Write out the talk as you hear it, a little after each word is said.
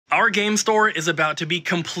Our game store is about to be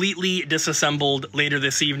completely disassembled later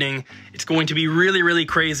this evening. It's going to be really, really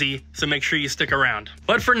crazy, so make sure you stick around.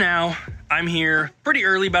 But for now, I'm here pretty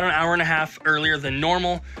early, about an hour and a half earlier than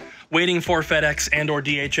normal, waiting for FedEx and or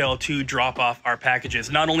DHL to drop off our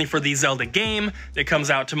packages. Not only for the Zelda game that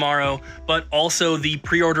comes out tomorrow, but also the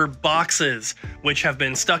pre-order boxes, which have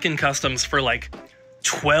been stuck in customs for like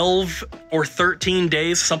 12 or 13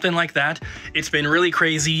 days, something like that. It's been really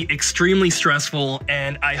crazy, extremely stressful,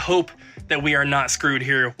 and I hope that we are not screwed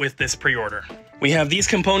here with this pre-order. We have these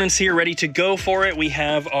components here ready to go for it. We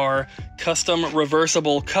have our custom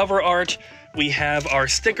reversible cover art. We have our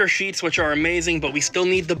sticker sheets, which are amazing, but we still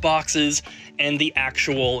need the boxes and the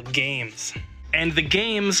actual games. And the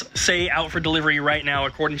games say out for delivery right now,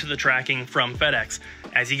 according to the tracking from FedEx.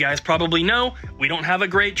 As you guys probably know, we don't have a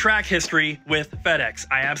great track history with FedEx.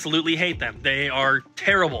 I absolutely hate them. They are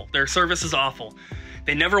terrible. Their service is awful.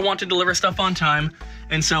 They never want to deliver stuff on time.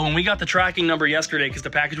 And so when we got the tracking number yesterday, because the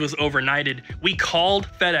package was overnighted, we called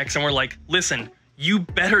FedEx and we're like, listen, you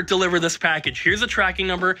better deliver this package. Here's a tracking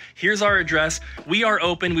number. Here's our address. We are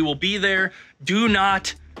open. We will be there. Do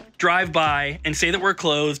not drive by and say that we're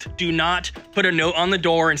closed. Do not put a note on the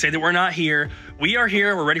door and say that we're not here. We are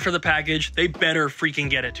here. We're ready for the package. They better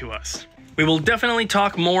freaking get it to us. We will definitely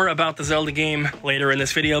talk more about the Zelda game later in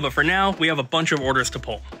this video, but for now, we have a bunch of orders to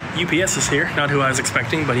pull. UPS is here, not who I was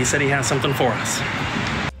expecting, but he said he has something for us.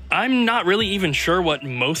 I'm not really even sure what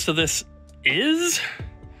most of this is.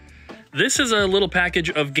 This is a little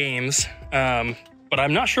package of games, but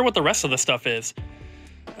I'm not sure what the rest of the stuff is.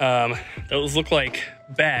 Those look like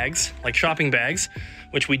bags, like shopping bags,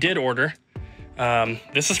 which we did order.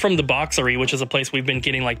 This is from the Boxery, which is a place we've been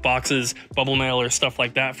getting like boxes, bubble mail, or stuff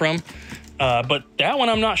like that from. But that one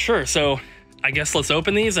I'm not sure, so I guess let's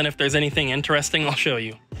open these, and if there's anything interesting, I'll show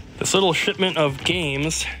you. This little shipment of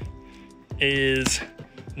games is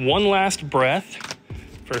One Last Breath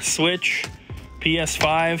for Switch,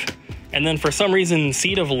 PS5, and then for some reason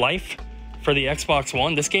Seed of Life for the Xbox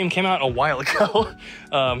One. This game came out a while ago.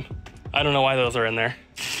 I don't know why those are in there.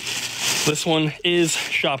 This one is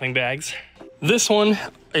shopping bags. This one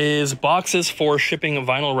is boxes for shipping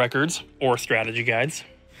vinyl records or strategy guides.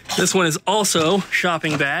 This one is also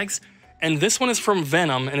shopping bags. And this one is from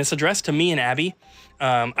Venom, and it's addressed to me and Abby.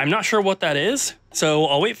 I'm not sure what that is, so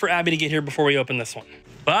I'll wait for Abby to get here before we open this one.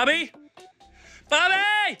 Bobby?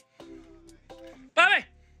 Bobby! Bobby!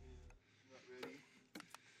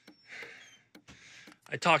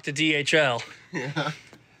 I talked to DHL. Yeah.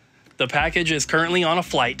 The package is currently on a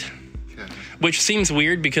flight, which seems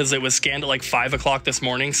weird because it was scanned at like 5 o'clock this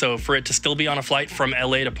morning. So for it to still be on a flight from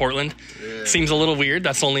LA to Portland seems a little weird.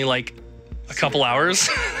 That's only like a couple hours.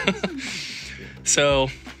 So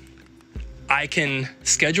I can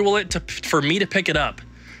schedule it for me to pick it up,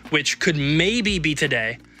 which could maybe be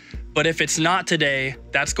today. But if it's not today,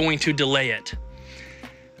 that's going to delay it.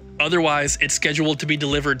 Otherwise, it's scheduled to be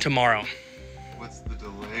delivered tomorrow. What's the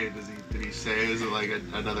delay? Did he say? Is it like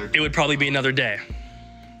another day? It would probably be another day.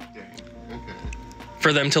 Okay.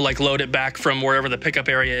 For them to like load it back from wherever the pickup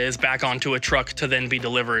area is back onto a truck to then be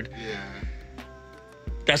delivered. Yeah.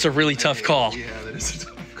 That's a really tough call. Yeah, that is a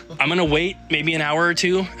tough call. I'm gonna wait maybe an hour or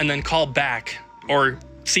two and then call back or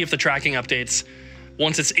see if the tracking updates.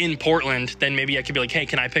 Once it's in Portland, then maybe I could be like, hey,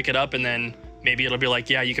 can I pick it up? And then maybe it'll be like,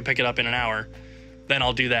 yeah, you can pick it up in an hour. Then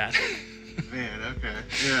I'll do that. Man, okay.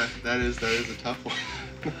 Yeah, that is a tough one.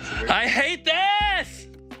 I hate this!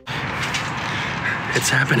 It's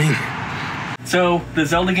happening. So the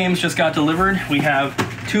Zelda games just got delivered. We have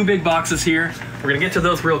 2 big boxes here. We're gonna get to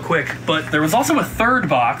those real quick, but there was also a 3rd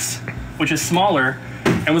box, which is smaller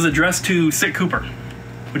and was addressed to Sick Cooper,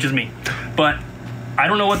 which is me. But I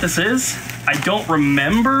don't know what this is. I don't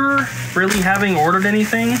remember really having ordered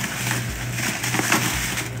anything.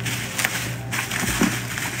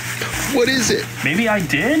 What is it? Maybe I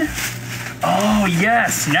did? Oh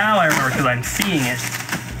yes, now I remember because I'm seeing it.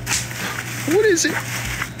 What is it?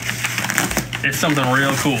 It's something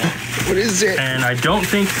real cool. What is it? And I don't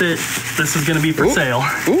think that this is gonna be for sale.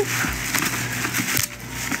 Ooh.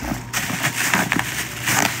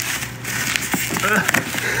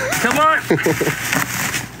 Come on!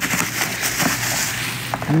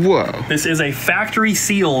 Whoa. This is a factory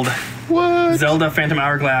sealed Zelda Phantom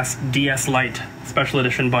Hourglass DS Lite Special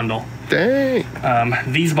Edition bundle. Dang.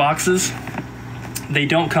 These boxes, they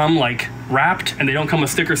don't come like wrapped and they don't come with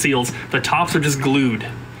sticker seals. The tops are just glued.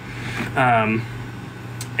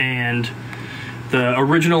 And the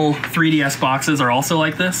original 3DS boxes are also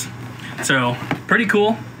like this. So pretty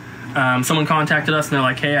cool. Someone contacted us and they're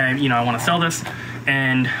like, hey, I want to sell this.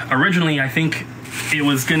 And originally I think it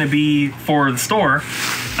was going to be for the store.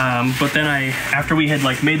 But then after we had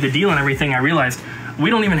like made the deal and everything, I realized we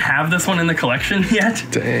don't even have this one in the collection yet.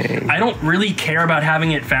 Dang. I don't really care about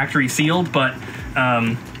having it factory sealed, but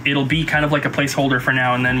it'll be kind of like a placeholder for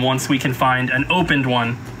now. And then once we can find an opened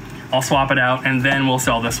one, I'll swap it out and then we'll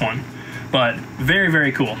sell this one. But very,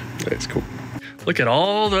 very cool. That's cool. Look at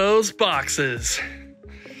all those boxes.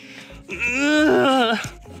 Ugh.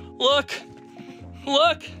 Look.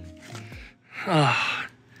 Oh,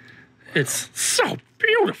 it's so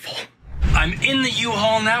beautiful. I'm in the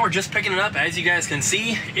U-Haul now. We're just picking it up. As you guys can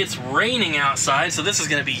see, it's raining outside, so this is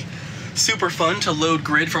gonna be super fun to load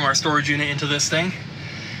grid from our storage unit into this thing.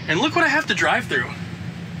 And look what I have to drive through.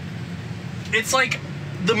 It's like,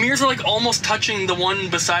 the mirrors are like almost touching the one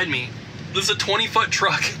beside me. This is a 20-foot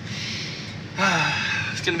truck.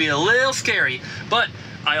 It's gonna be a little scary, but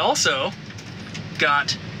I also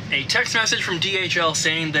got a text message from DHL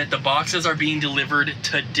saying that the boxes are being delivered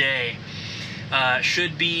today.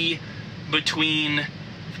 Should be between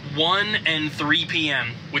 1 and 3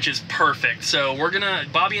 p.m., which is perfect. So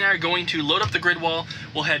Bobby and I are going to load up the grid wall.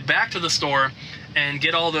 We'll head back to the store and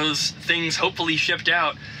get all those things hopefully shipped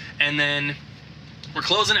out. And then we're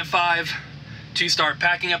closing at 5 to start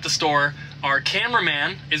packing up the store. Our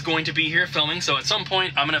cameraman is going to be here filming. So at some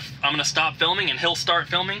point I'm gonna stop filming and he'll start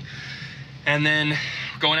filming. And then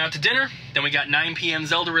we're going out to dinner. Then we got 9 p.m.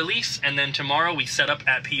 Zelda release. And then tomorrow we set up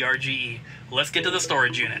at PRGE. Let's get to the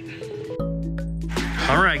storage unit.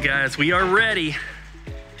 All right, guys, we are ready.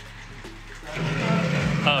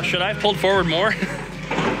 Oh, should I have pulled forward more?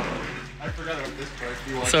 I forgot about this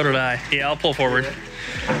part. So did I. Yeah, I'll pull forward.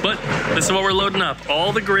 But this is what we're loading up.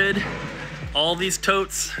 All the grid, all these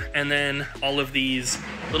totes, and then all of these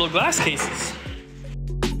little glass cases.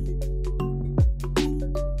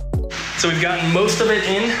 So we've gotten most of it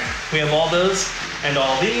in. We have all those and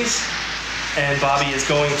all these. And Bobby is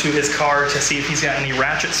going to his car to see if he's got any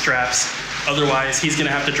ratchet straps. Otherwise, he's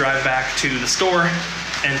gonna have to drive back to the store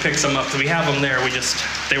and pick some up. So we have them there,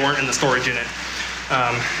 they weren't in the storage unit.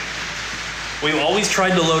 We always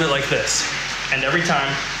tried to load it like this. And every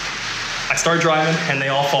time I start driving and they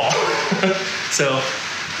all fall. So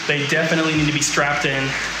they definitely need to be strapped in.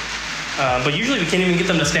 But usually we can't even get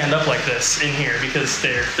them to stand up like this in here because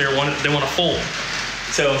they want to fold.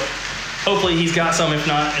 So hopefully he's got some. If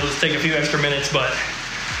not, it'll just take a few extra minutes, but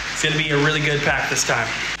it's gonna be a really good pack this time.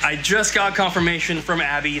 I just got confirmation from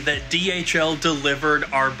Abby that DHL delivered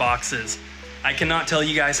our boxes. I cannot tell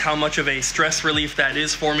you guys how much of a stress relief that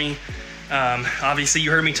is for me. Obviously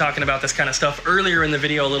you heard me talking about this kind of stuff earlier in the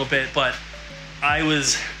video a little bit, but I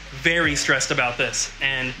was very stressed about this.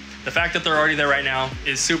 And the fact that they're already there right now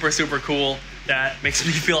is super, super cool. That makes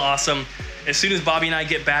me feel awesome. As soon as Bobby and I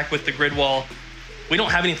get back with the grid wall, we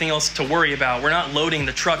don't have anything else to worry about. We're not loading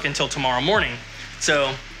the truck until tomorrow morning.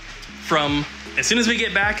 So from as soon as we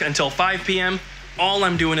get back until 5 p.m., all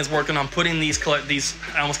I'm doing is working on putting these,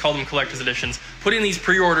 I almost call them collector's editions, putting these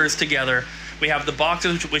pre-orders together. We have the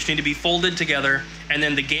boxes which need to be folded together, and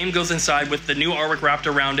then the game goes inside with the new artwork wrapped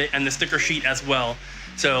around it and the sticker sheet as well.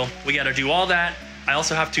 So we gotta do all that. I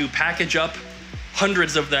also have to package up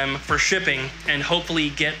hundreds of them for shipping and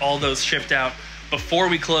hopefully get all those shipped out before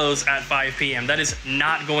we close at 5 p.m. That is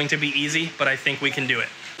not going to be easy, but I think we can do it.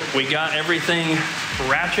 We got everything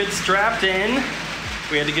ratchet strapped in.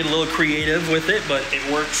 We had to get a little creative with it, but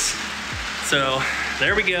it works. So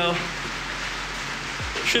there we go.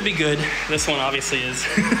 Should be good. This one obviously is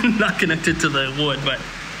not connected to the wood, but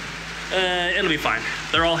it'll be fine.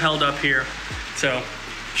 They're all held up here. So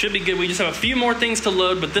should be good. We just have a few more things to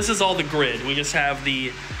load, but this is all the grid. We just have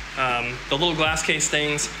the little glass case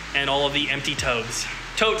things and all of the empty tubs.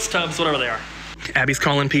 Totes, tubs, whatever they are. Abby's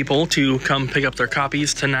calling people to come pick up their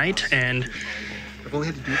copies tonight, and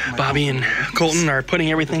Bobby and Colton are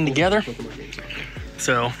putting everything together.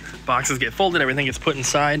 So boxes get folded, everything gets put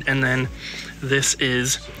inside, and then this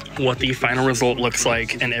is what the final result looks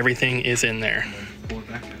like, and everything is in there.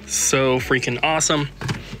 So freaking awesome.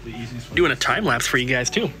 Doing a time lapse for you guys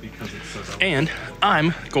too. And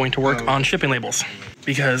I'm going to work on shipping labels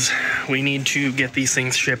because we need to get these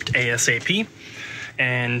things shipped ASAP.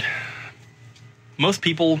 And most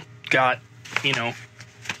people got,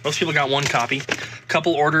 one copy.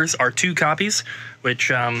 Couple orders are 2 copies,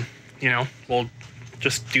 which, we'll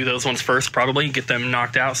just do those ones first, probably get them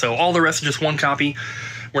knocked out. So all the rest are just 1 copy.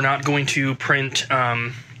 We're not going to print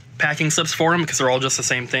packing slips for them because they're all just the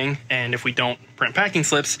same thing. And if we don't print packing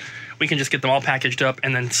slips, we can just get them all packaged up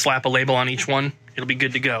and then slap a label on each one. It'll be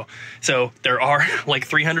good to go. So there are like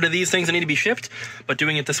 300 of these things that need to be shipped, but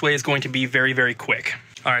doing it this way is going to be very, very quick.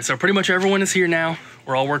 All right, so pretty much everyone is here now.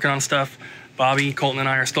 We're all working on stuff. Bobby, Colton, and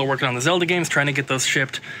I are still working on the Zelda games, trying to get those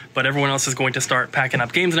shipped, but everyone else is going to start packing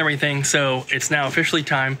up games and everything, so it's now officially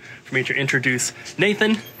time for me to introduce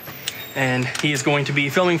Nathan, and he is going to be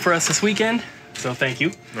filming for us this weekend, so thank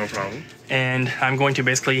you. No problem. And I'm going to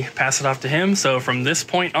basically pass it off to him, so from this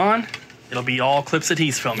point on, it'll be all clips that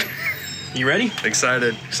he's filming. You ready?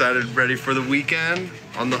 Excited, ready for the weekend.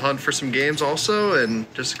 On the hunt for some games also, and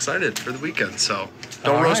just excited for the weekend. So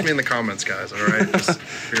don't roast me in the comments, guys, all right? Just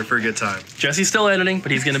here for a good time. Jesse's still editing,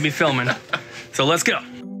 but he's gonna be filming. So let's go.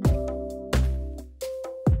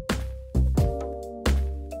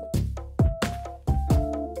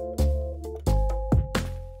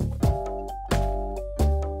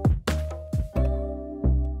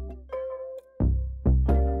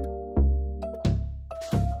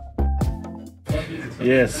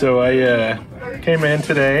 Yeah, so I came in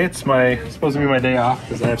today. It's supposed to be my day off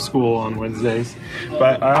because I have school on Wednesdays.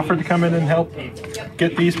 But I offered to come in and help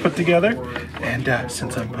get these put together. And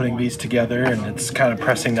since I'm putting these together and it's kind of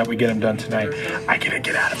pressing that we get them done tonight, I gotta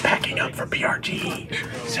get out of packing up for PRG.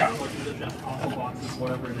 So,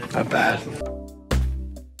 not bad.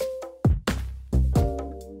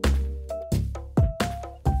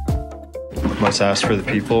 Must ask for the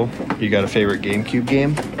people. You got a favorite GameCube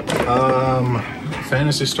game?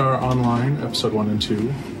 Phantasy Star Online, episode 1 and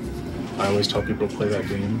 2. I always tell people to play that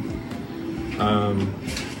game.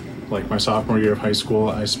 Like my sophomore year of high school,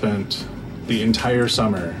 I spent the entire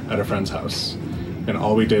summer at a friend's house, and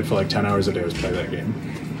all we did for like 10 hours a day was play that game.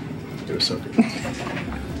 It was so good.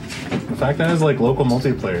 The fact that it's like local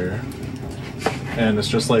multiplayer, and it's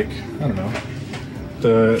just like, I don't know,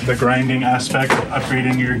 the grinding aspect,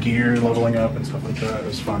 upgrading your gear, leveling up and stuff like that, it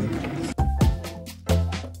was fun.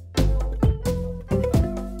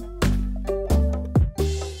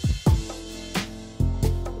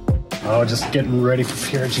 Oh, just getting ready for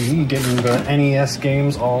PRG, getting the NES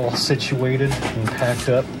games all situated and packed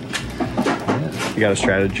up. Yeah. You got a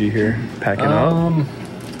strategy here, packing up?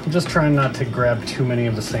 I'm just trying not to grab too many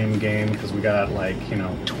of the same game because we got like,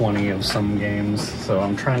 20 of some games. So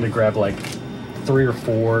I'm trying to grab like 3 or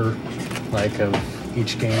 4 like of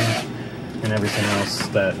each game and everything else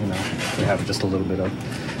that, we have just a little bit of.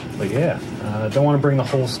 But yeah, don't want to bring the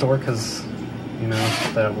whole store because,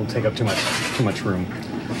 that will take up too much room.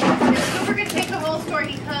 If we're gonna take the whole store,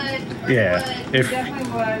 he could. Yeah, Definitely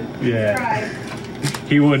would. Yeah,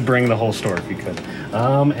 he would bring the whole store if he could,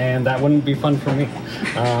 and that wouldn't be fun for me.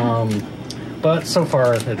 But so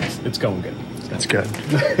far, it's going good. That's good.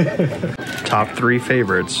 Top 3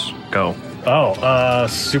 favorites. Go. Oh,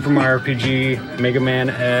 Super Mario RPG, Mega Man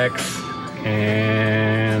X,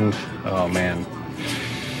 and oh man,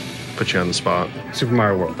 Put you on the spot. Super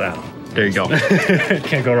Mario World. That. There you go.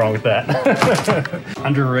 Can't go wrong with that.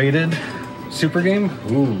 Underrated super game?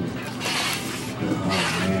 Ooh. Oh,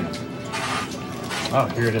 man.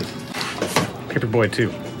 Oh, here it is. Paperboy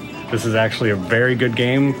 2. This is actually a very good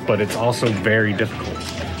game, but it's also very difficult.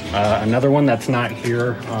 Another one that's not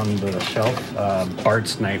here on the shelf,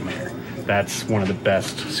 Bart's Nightmare. That's one of the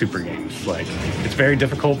best super games. Like, it's very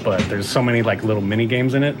difficult, but there's so many like little mini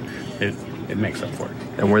games in it. It makes up for it.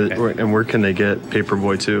 And where can they get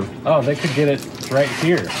Paperboy 2? Oh, they could get it right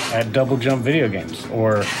here at Double Jump Video Games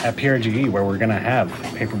or at PRGE, where we're gonna have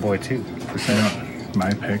Paperboy 2.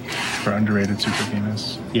 My pick for underrated super game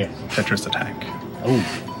is Tetris Attack. Oh,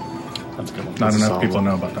 that's a good one. Not enough people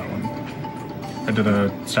know about that one. I did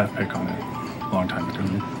a staff pick on it a long time ago.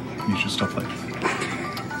 You should still play it.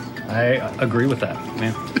 I agree with that,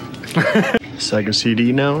 man. Sega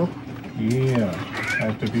CD now? Yeah, I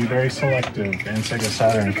have to be very selective in Sega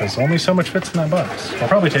Saturn because only so much fits in that box. I'll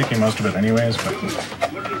probably take most of it anyways, but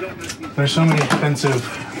there's so many expensive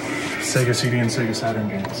Sega CD and Sega Saturn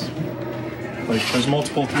games. Like, there's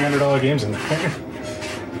multiple $300 games in there.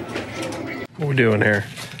 What we doing here?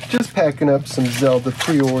 Just packing up some Zelda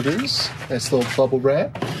pre-orders. Nice little bubble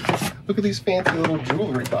wrap. Look at these fancy little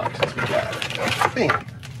jewelry boxes we got. Bam.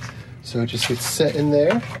 So it just gets set in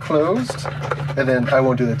there, closed, and then I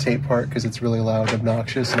won't do the tape part because it's really loud and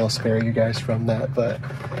obnoxious, and I'll spare you guys from that, but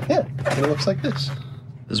yeah, it looks like this.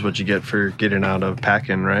 This is what you get for getting out of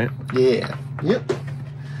packing, right? Yeah, yep.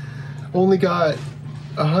 Only got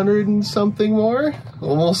 100 and something more,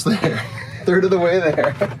 almost there. Third of the way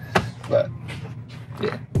there, but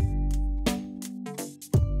yeah.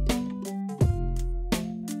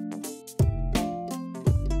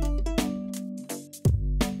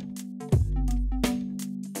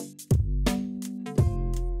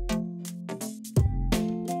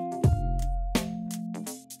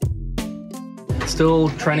 Still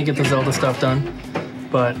trying to get the Zelda stuff done,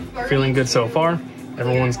 but feeling good so far.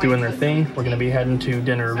 Everyone's doing their thing. We're gonna be heading to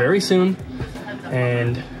dinner very soon,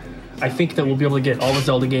 and I think that we'll be able to get all the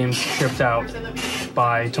Zelda games shipped out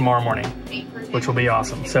by tomorrow morning, which will be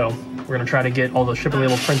awesome. So we're gonna try to get all the shipping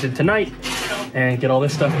labels printed tonight and get all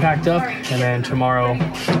this stuff packed up, and then tomorrow,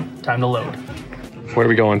 time to load. Where are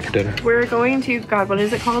we going for dinner? We're going to, God, what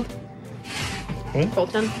is it called?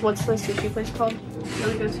 Colton. What's the sushi place called? That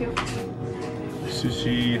we go to?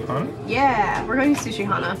 Sushi Hana? Yeah, we're going to Sushi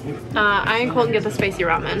Hana. I and Colton get the spicy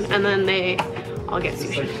ramen, and then they all get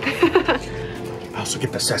sushi. I also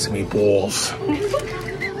get the sesame balls.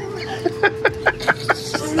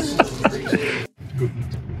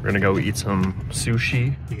 We're gonna go eat some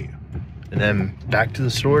sushi and then back to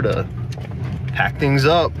the store to pack things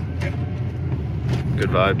up. Good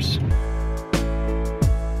vibes.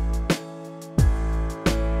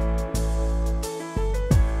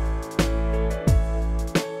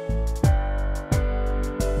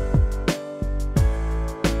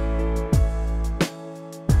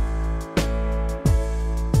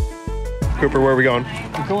 Cooper, where are we going?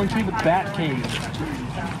 We're going to the Bat Cave.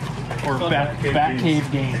 Or Bat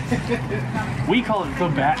Cave game. We call it the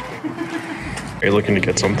Bat Cave. Are you looking to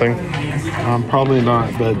get something? Probably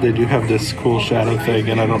not, but they do have this cool shadow thing,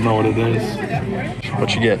 and I don't know what it is.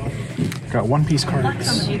 What you get? Got One Piece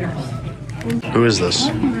cards. Who is this?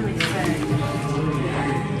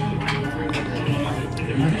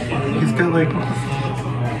 He's got like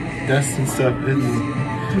dust and stuff.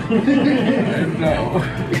 No.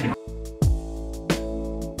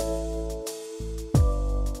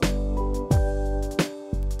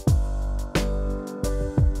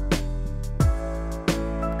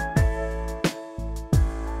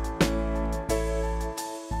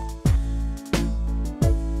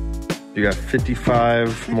 You got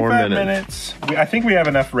 55 more minutes. I think we have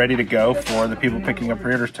enough ready to go for the people picking up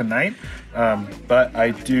pre-orders tonight, but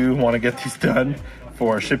I do want to get these done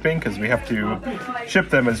for shipping because we have to ship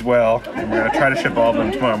them as well, and we're going to try to ship all of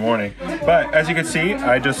them tomorrow morning. But as you can see,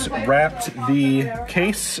 I just wrapped the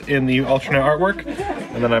case in the alternate artwork,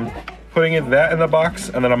 and then I'm putting that in the box,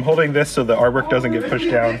 and then I'm holding this so the artwork doesn't get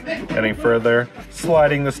pushed down any further,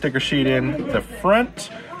 sliding the sticker sheet in the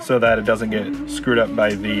front so that it doesn't get screwed up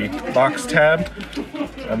by the box tab.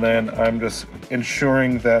 And then I'm just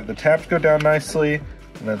ensuring that the tabs go down nicely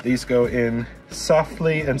and that these go in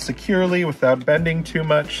softly and securely without bending too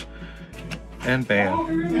much. And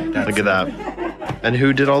bam. Look at that. And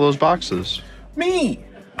who did all those boxes? Me!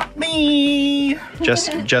 Me!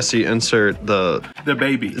 Jesse, insert the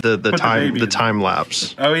baby. The time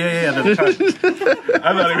lapse. Oh yeah. I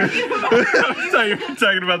thought you were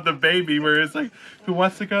talking about the baby, where it's like, who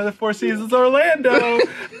wants to go to the Four Seasons Orlando? Me!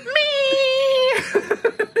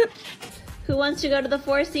 Who wants to go to the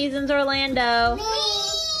Four Seasons Orlando?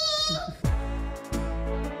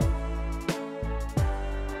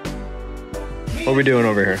 What are we doing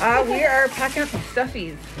over here? We are packing up some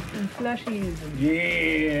stuffies and slushies.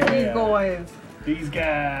 Yeah! These boys. These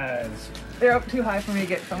guys. They're up too high for me to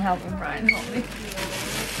get some help from Brian. Help me.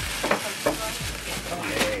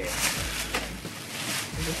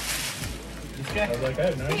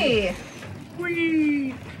 Hey!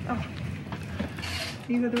 Whee! Oh.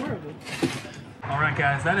 These are adorable. All right,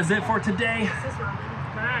 guys, that is it for today.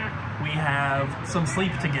 We have some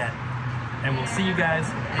sleep to get, and we'll see you guys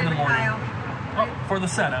in the morning. Oh, for the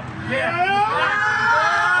setup.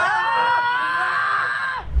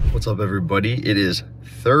 What's up, everybody? It is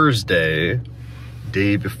Thursday,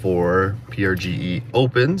 day before PRGE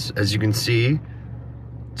opens. As you can see,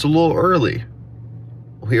 it's a little early.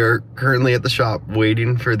 We are currently at the shop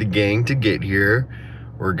waiting for the gang to get here.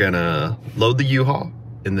 We're gonna load the U-Haul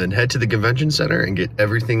and then head to the convention center and get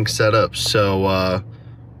everything set up. So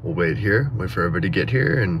we'll wait here, wait for everybody to get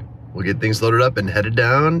here, and we'll get things loaded up and headed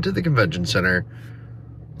down to the convention center.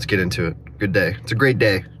 Let's get into it. Good day. It's a great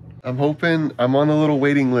day. I'm hoping, I'm on a little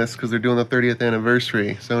waiting list because they're doing the 30th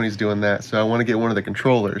anniversary. Sony's doing that, so I want to get one of the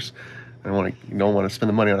controllers. I don't want to spend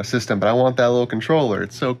the money on a system, but I want that little controller.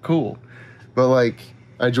 It's so cool. But like,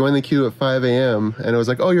 I joined the queue at 5 a.m. and it was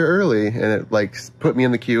like, oh, you're early. And it like put me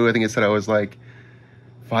in the queue. I think it said I was like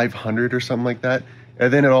 500 or something like that.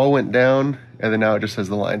 And then it all went down, and then now it just says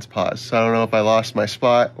the line's paused. So I don't know if I lost my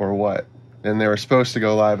spot or what. And they were supposed to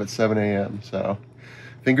go live at 7 a.m. So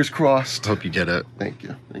fingers crossed. Hope you get it. Thank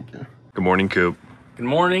you. Thank you. Good morning, Coop. Good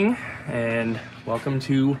morning, and welcome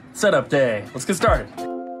to setup day. Let's get started.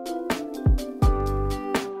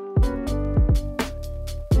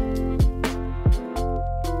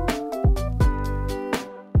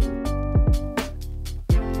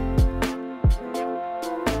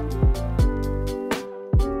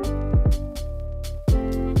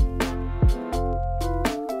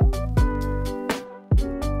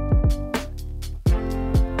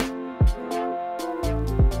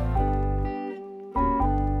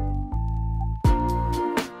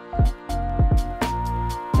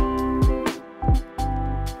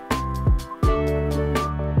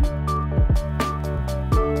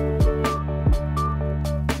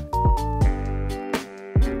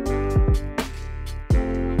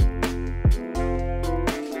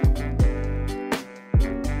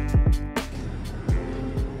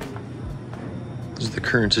 the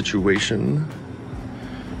current situation.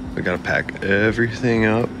 We gotta pack everything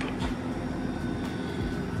up.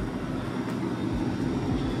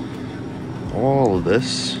 All of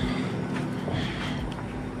this.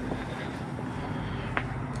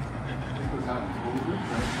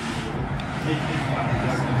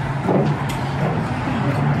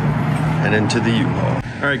 And into the U-Haul.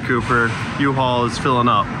 All right, Cooper, U-Haul is filling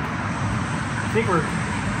up. I think we're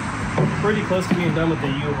pretty close to being done with the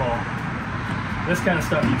U-Haul. This kind of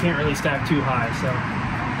stuff you can't really stack too high, so.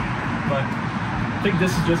 But I think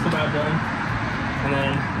this is just about done. And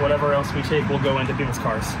then whatever else we take will go into people's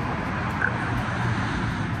cars.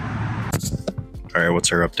 All right,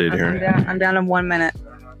 what's our update here? I'm down in 1 minute.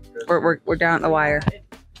 We're down at the wire.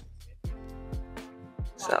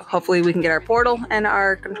 So hopefully we can get our portal and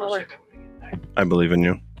our controller. I believe in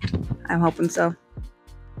you. I'm hoping so.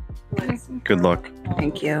 Good luck.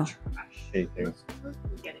 Thank you. Hey, thanks.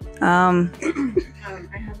 I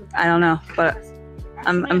don't know, but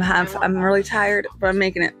I'm really tired, but I'm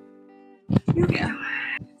making it. Yeah.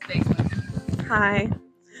 Hi.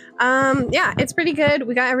 Yeah, it's pretty good.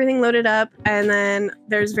 We got everything loaded up, and then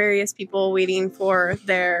there's various people waiting for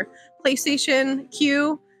their PlayStation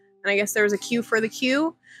queue, and I guess there was a queue for the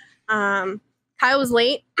queue. Kyle was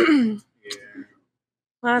late.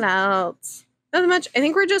 What else? Nothing much. I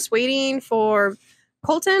think we're just waiting for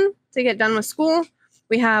Colton to get done with school.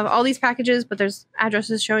 We have all these packages, but there's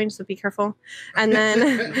addresses showing, so be careful. And then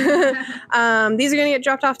these are going to get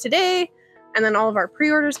dropped off today. And then all of our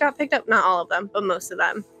pre-orders got picked up. Not all of them, but most of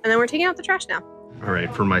them. And then we're taking out the trash now. All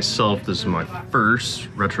right, for myself, this is my first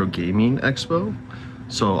retro gaming expo.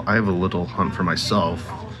 So I have a little hunt for myself.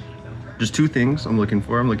 Just two things I'm looking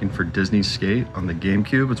for. I'm looking for Disney Skate on the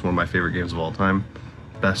GameCube. It's one of my favorite games of all time.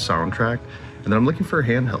 Best soundtrack. And then I'm looking for a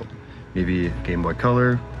handheld. Maybe Game Boy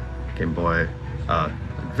Color, Game Boy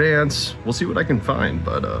Advance. We'll see what I can find.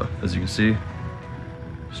 But as you can see,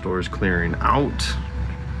 store is clearing out.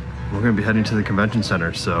 We're gonna be heading to the convention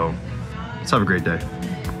center, so let's have a great day.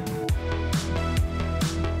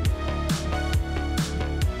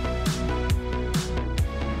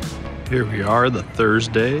 Here we are, the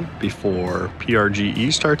Thursday before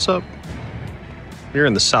PRGE starts up. We're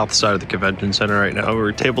in the south side of the convention center right now, where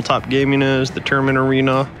tabletop gaming is, the tournament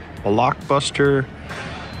arena, a Blockbuster,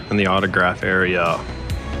 and the autograph area.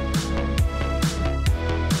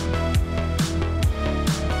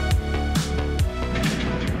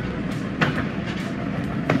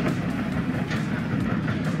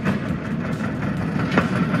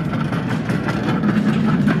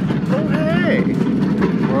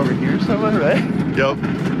 Right? Yep.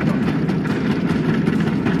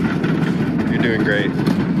 You're doing great.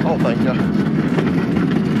 Oh, thank you. I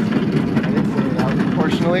didn't clean it out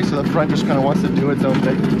proportionally, so the front just kind of wants to do its own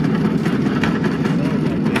thing.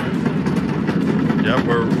 Yep,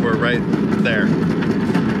 we're right there.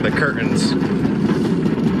 The curtains.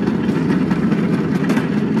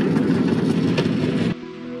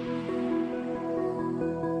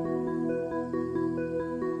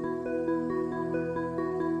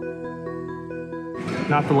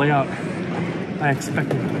 Not the layout I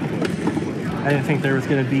expected. I didn't think there was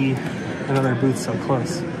going to be another booth so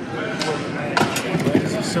close.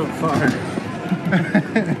 This is so far. I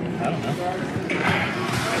don't know.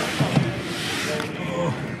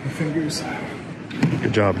 Oh, my fingers.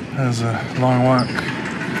 Good job. That was a long walk.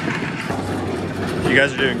 You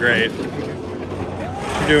guys are doing great.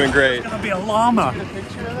 You're doing great. It's gonna be a llama.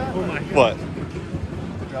 Oh my God. What?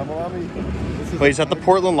 Wait, is that the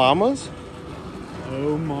Portland Llamas?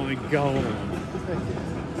 Oh my god.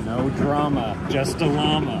 No drama, just a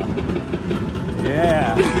llama.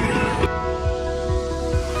 Yeah.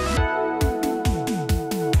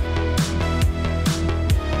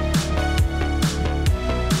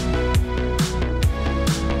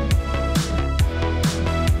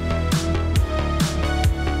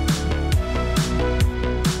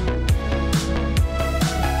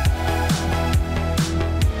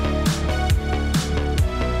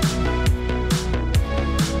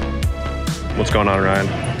 What's going on, Ryan?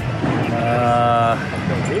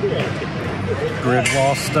 Grid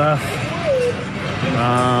wall stuff.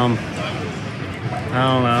 I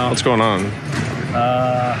don't know. What's going on?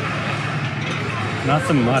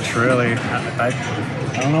 Nothing much really. I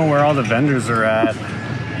don't know where all the vendors are at.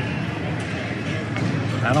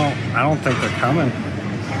 I don't think they're coming.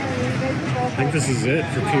 I think this is it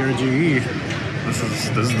for PRGE. This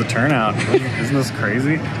is the turnout. Isn't this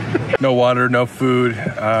crazy? No water, no food.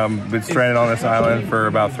 Been stranded on this island for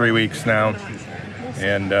about 3 weeks now.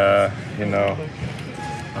 And, you know,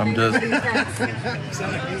 I'm just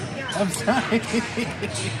I'm sorry.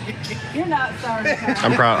 You're not sorry.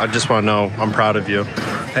 I'm proud. I just want to know I'm proud of you.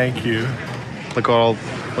 Thank you. Look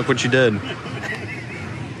what you did.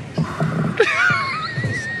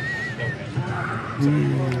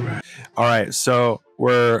 All right, so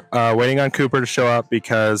we're waiting on Cooper to show up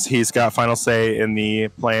because he's got final say in the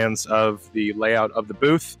plans of the layout of the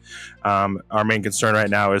booth. Our main concern right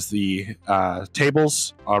now is the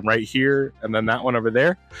tables right here and then that one over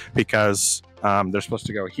there because they're supposed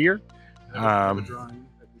to go here. Drawing I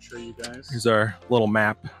can show you guys. Here's our little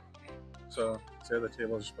map. So say the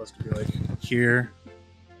tables are supposed to be like here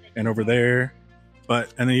and over there,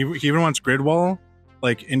 but and then he even wants grid wall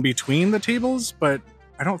like in between the tables, but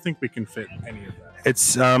I don't think we can fit any of that.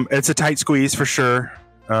 It's a tight squeeze for sure.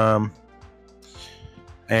 And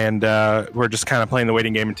we're just kind of playing the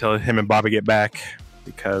waiting game until him and Bobby get back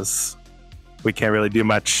because we can't really do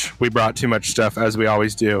much. We brought too much stuff as we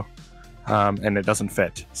always do, and it doesn't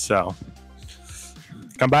fit. So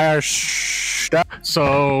come buy our stuff.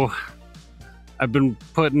 So I've been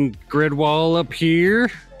putting grid wall up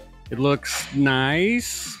here. It looks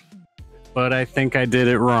nice, but I think I did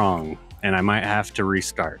it wrong and I might have to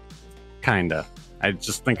restart. Kinda. I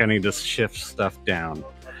just think I need to shift stuff down,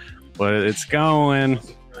 but it's going.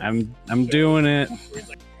 I'm doing it.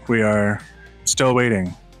 We are still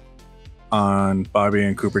waiting on Bobby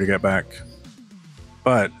and Cooper to get back,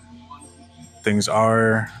 but things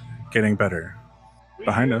are getting better.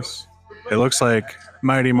 Behind us, it looks like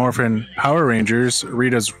Mighty Morphin Power Rangers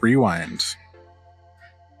Rita's Rewind.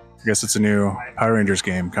 I guess it's a new Power Rangers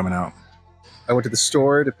game coming out. I went to the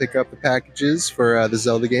store to pick up the packages for the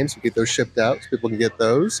Zelda games. We get those shipped out so people can get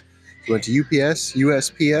those. We went to UPS,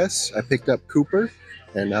 USPS. I picked up Cooper,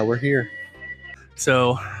 and now we're here.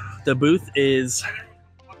 So the booth is,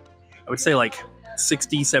 I would say like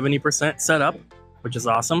 60, 70% set up, which is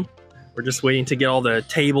awesome. We're just waiting to get all the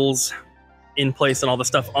tables in place and all the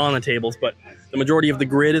stuff on the tables, but the majority of the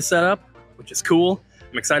grid is set up, which is cool.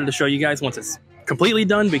 I'm excited to show you guys once it's completely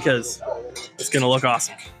done because it's gonna look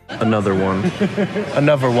awesome. Another one.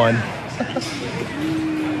 Another one.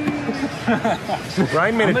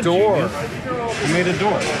 Ryan made a door. I made a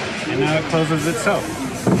door, and now it closes itself.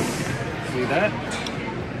 See that?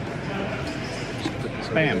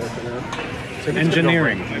 Bam.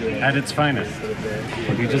 Engineering at its finest.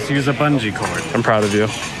 You just use a bungee cord. I'm proud of you.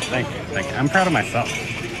 Thank you. Thank you. I'm proud of myself.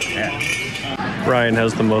 Yeah. Ryan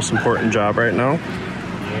has the most important job right now.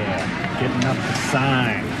 Yeah. Getting up the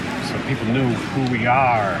sign so people know who we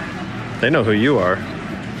are. They know who you are.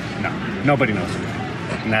 No, nobody knows who we are.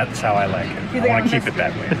 And that's how I like it. I want to keep it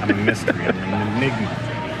that way. I'm a mystery. I'm an enigma.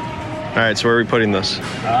 All right, so where are we putting this? We're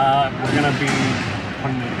going to be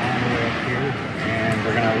putting it all the way up here. And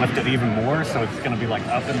we're going to lift it even more, so it's going to be like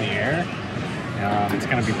up in the air. It's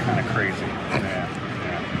going to be kind of crazy. Yeah.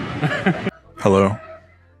 Hello.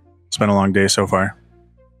 It's been a long day so far.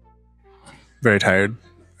 Very tired.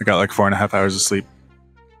 I got like 4.5 hours of sleep.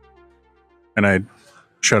 And I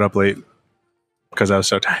showed up late because I was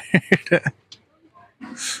so tired.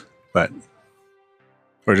 But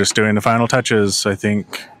we're just doing the final touches, I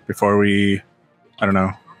think, before we... I don't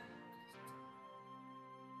know.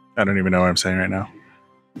 I don't even know what I'm saying right now.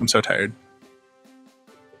 I'm so tired.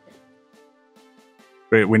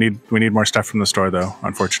 Wait, we need more stuff from the store though,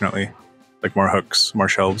 unfortunately. Like more hooks, more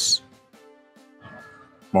shelves,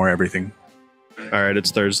 more everything. All right,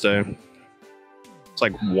 it's Thursday. It's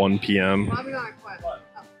like 1 p.m.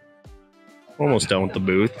 We're almost done with the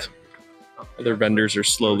booth. Other vendors are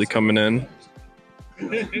slowly coming in.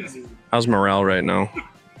 How's morale right now?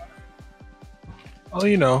 Well,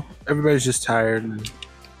 you know, everybody's just tired, and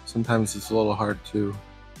sometimes it's a little hard to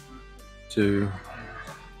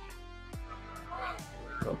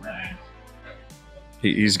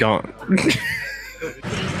He's gone.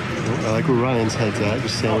 I like where Ryan's head's at,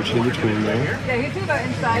 just sandwiched in between there. Yeah, you do that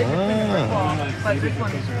inside. But this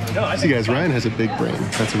one. See guys, Ryan has a big brain.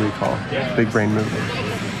 That's what we call big brain movement.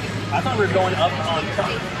 I thought we were going up on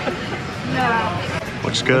top.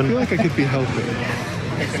 Looks I good. feel like I could be helping.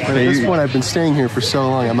 But at this point, I've been staying here for so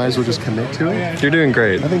long, I might as well just commit to it. You're doing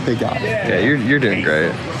great. I think they got it. Yeah, you're doing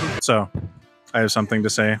great. So, I have something to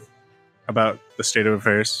say about the state of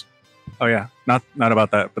affairs. Oh yeah, not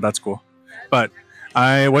about that, but that's cool. But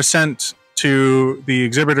I was sent to the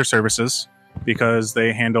exhibitor services because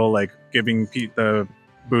they handle like giving the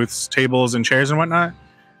booths tables and chairs and whatnot.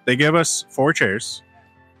 They give us 4 chairs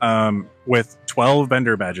with 12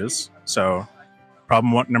 vendor badges. So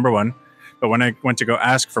number one. But when I went to go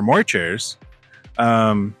ask for more chairs,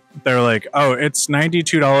 they're like, "Oh, it's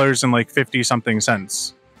 $92 and like 50 something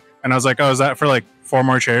cents." And I was like, "Oh, is that for like 4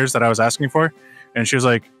 more chairs that I was asking for?" And she was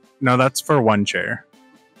like, "No, that's for 1 chair."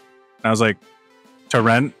 And I was like, to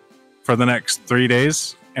rent for the next 3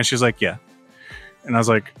 days? And she's like, yeah. And I was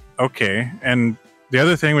like, okay. And the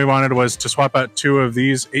other thing we wanted was to swap out 2 of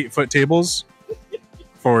these 8-foot tables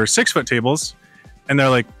for 6-foot tables. And they're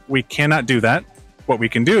like, we cannot do that. What we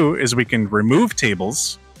can do is we can remove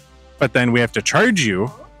tables, but then we have to charge you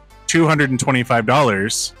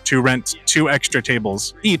 $225 to rent 2 extra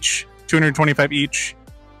tables each, $225 each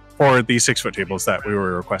for the 6-foot tables that we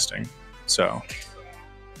were requesting. So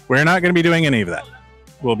we're not going to be doing any of that.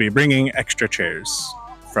 We'll be bringing extra chairs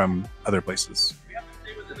from other places.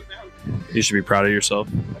 You should be proud of yourself.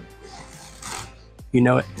 You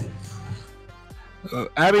know it.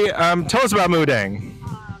 Abby, tell us about Moodang.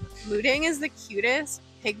 Moodang is the cutest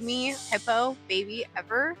pygmy hippo baby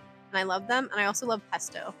ever, and I love them. And I also love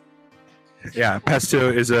Pesto. Yeah,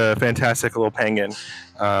 Pesto is a fantastic little penguin.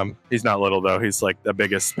 He's not little though; he's like the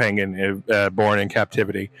biggest penguin born in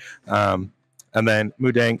captivity. And then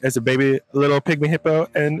Moodang is a baby little pygmy hippo,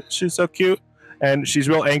 and she's so cute. And she's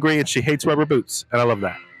real angry, and she hates rubber boots, and I love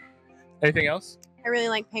that. Anything else? I really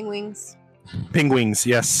like penguins. Penguins,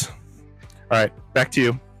 yes. All right, back to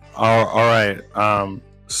you. All right.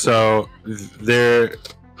 So there.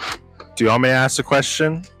 Do you want me to ask a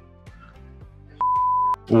question?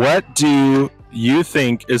 What do you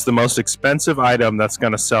think is the most expensive item that's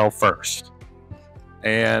going to sell first?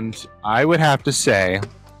 And I would have to say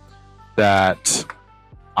that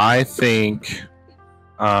I think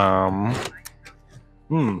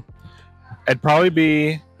it'd probably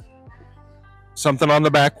be something on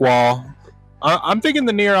the back wall. I'm thinking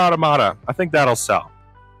the Nier Automata. I think that'll sell.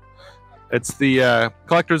 It's the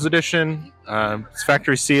collector's edition. It's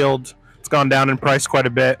factory sealed. It's gone down in price quite a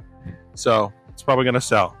bit, so it's probably going to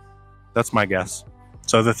sell. That's my guess.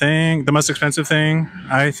 So the most expensive thing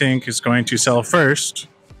I think is going to sell first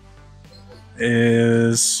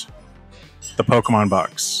is the Pokemon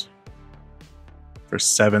box for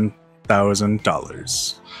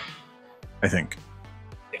 $7,000. I think.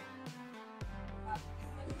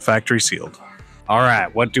 Factory sealed. All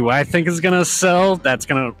right, what do I think is gonna sell? That's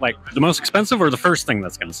gonna, like, the most expensive or the first thing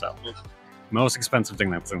that's gonna sell? Most expensive thing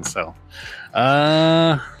that's gonna sell.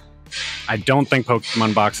 I don't think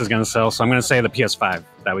Pokemon box is gonna sell, so I'm gonna say the PS5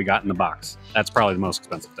 that we got in the box. That's probably the most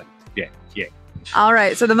expensive thing. Yeah. All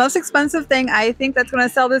right, so the most expensive thing I think that's going to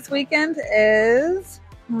sell this weekend is...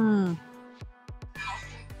 We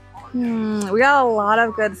got a lot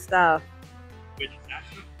of good stuff.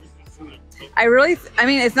 I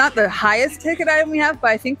mean, it's not the highest ticket item we have, but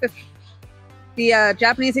I think the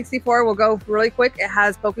Japanese 64 will go really quick. It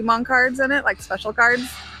has Pokemon cards in it, like special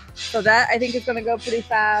cards. So that I think is going to go pretty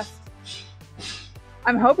fast.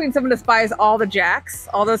 I'm hoping someone just buys all the jacks,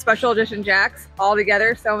 all those special edition jacks all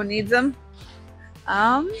together. Someone needs them.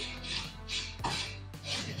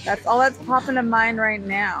 That's all that's popping to mind right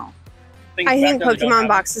now. I think Pokemon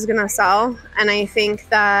box is gonna sell, and I think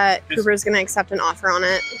that Cooper's gonna accept an offer on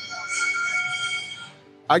it.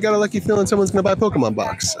 I got a lucky feeling someone's gonna buy Pokemon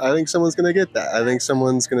box. I think someone's gonna get that. I think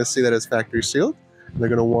someone's gonna see that as factory sealed. They're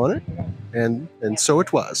gonna want it, and so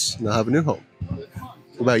it was. And they'll have a new home.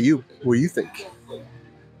 What about you? What do you think?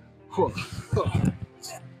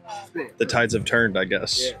 The tides have turned, I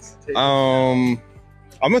guess. I'm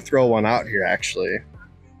gonna throw one out here, actually.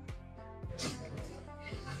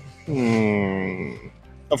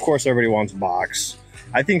 Of course, everybody wants box.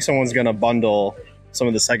 I think someone's gonna bundle some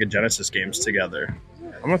of the Sega Genesis games together.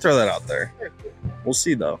 I'm gonna throw that out there. We'll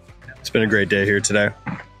see, though. It's been a great day here today.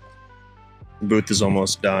 The booth is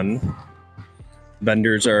almost done.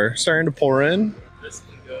 Vendors are starting to pour in.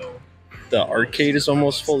 The arcade is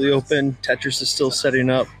almost fully open. Tetris is still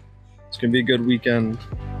setting up. It's gonna be a good weekend.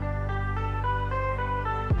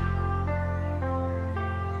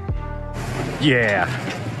 Yeah.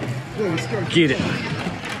 Get it.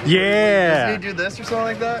 Yeah. Does he do this or something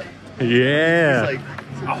like that? Yeah. He's like,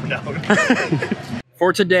 oh no.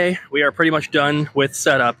 For today, we are pretty much done with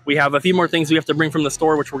setup. We have a few more things we have to bring from the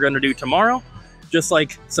store, which we're going to do tomorrow. Just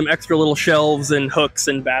like some extra little shelves and hooks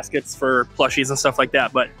and baskets for plushies and stuff like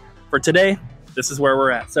that. But for today, this is where we're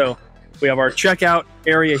at. So we have our checkout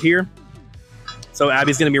area here. So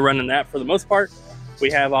Abby's going to be running that for the most part. We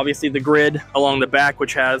have obviously the grid along the back,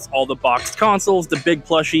 which has all the boxed consoles, the big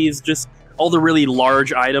plushies, just all the really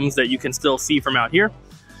large items that you can still see from out here.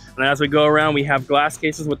 And as we go around, we have glass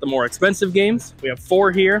cases with the more expensive games. We have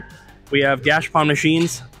 4 here. We have Gashpon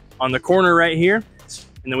machines on the corner right here.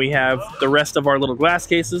 And then we have the rest of our little glass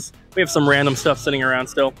cases. We have some random stuff sitting around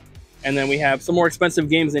still. And then we have some more expensive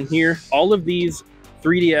games in here. All of these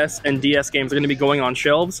 3DS and DS games are going to be going on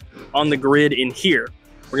shelves on the grid in here.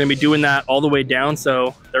 We're going to be doing that all the way down.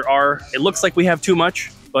 So it looks like we have too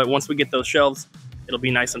much, but once we get those shelves, it'll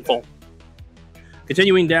be nice and full.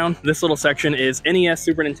 Continuing down, this little section is NES,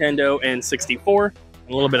 Super Nintendo, and 64, and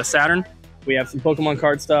a little bit of Saturn. We have some Pokemon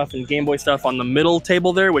card stuff and Game Boy stuff on the middle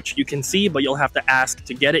table there, which you can see, but you'll have to ask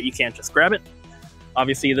to get it. You can't just grab it.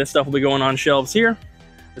 Obviously, this stuff will be going on shelves here.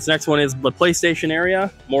 This next one is the PlayStation area.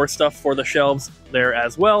 More stuff for the shelves there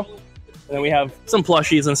as well. And then we have some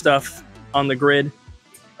plushies and stuff on the grid.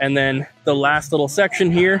 And then the last little section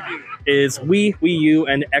here is Wii, Wii U,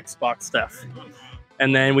 and Xbox stuff.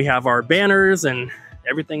 And then we have our banners and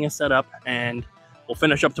everything is set up, and we'll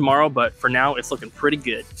finish up tomorrow, but for now it's looking pretty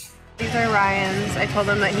good. These are Ryan's. I told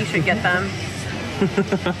him that he should get them.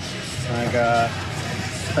 I got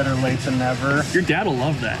Better Late Than Never. Your dad will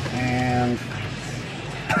love that. And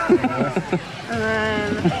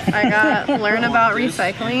then I got Learn About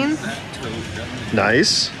Recycling.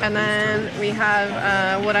 Nice. And then we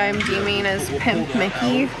have what I'm deeming as Pimp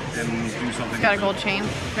Mickey. It's got a gold chain.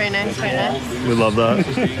 Very nice, very nice. We love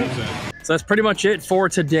that. So that's pretty much it for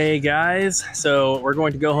today, guys. So we're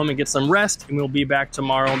going to go home and get some rest, and we'll be back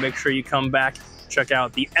tomorrow. Make sure you come back, check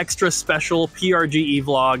out the extra special PRGE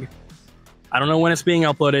vlog. I don't know when it's being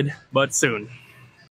uploaded, but soon.